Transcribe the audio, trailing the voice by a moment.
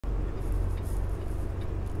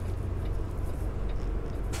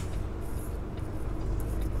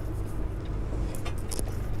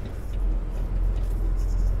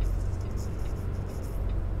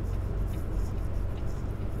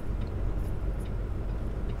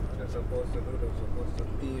supposed to do. They're supposed to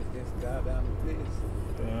pave this goddamn place.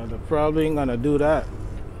 Yeah, they probably ain't gonna do that.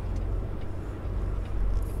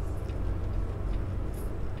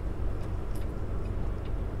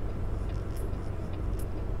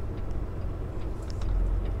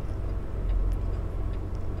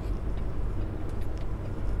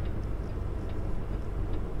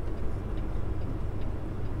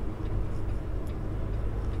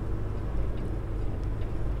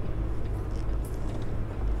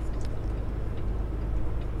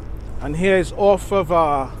 And here is off of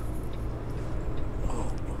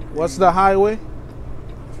what's the highway?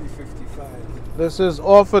 355. This is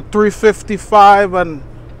off of 355, and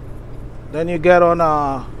then you get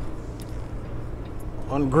on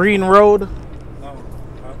Green Road. No,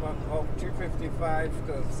 up 355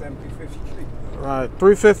 to 75th Street. Right,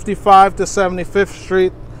 355 to 75th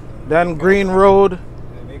Street, then Green Road.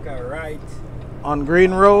 They make a right. On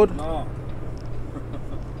Green Road? No.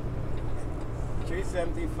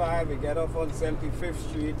 375, you get off on 75th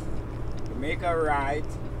Street, you make a right,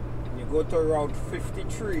 and you go to Route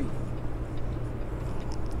 53.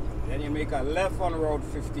 Then you make a left on Route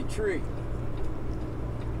 53.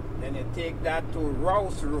 Then you take that to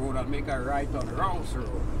Rouse Road and make a right on Rouse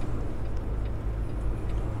Road.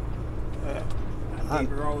 And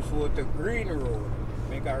take Rouse Road to Green Road,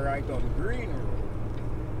 make a right on Green Road.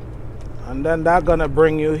 And then that's gonna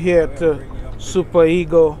bring you here to Super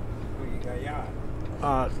Eagle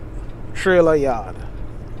trailer yard.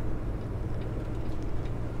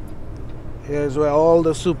 Here's where all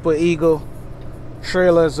the Super Eagle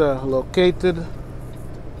trailers are located.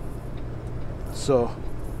 So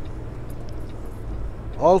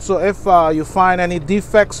also, if you find any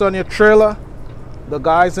defects on your trailer, the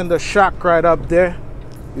guys in the shack right up there,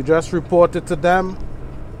 you just report it to them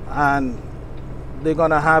and they're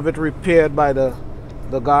gonna have it repaired by the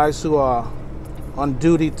guys who are on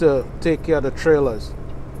duty to take care of the trailers.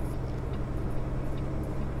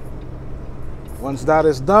 Once that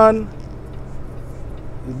is done,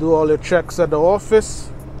 you do all your checks at the office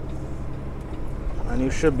and you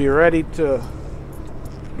should be ready to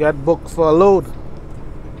get booked for a load.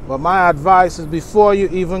 But my advice is, before you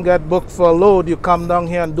even get booked for a load, you come down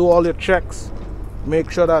here and do all your checks.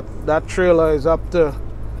 Make sure that that trailer is up to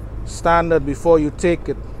standard before you take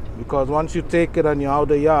it, because once you take it and you're out of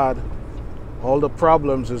the yard, all the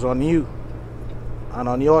problems is on you and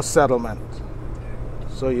on your settlement.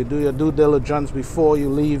 So you do your due diligence before you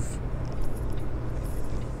leave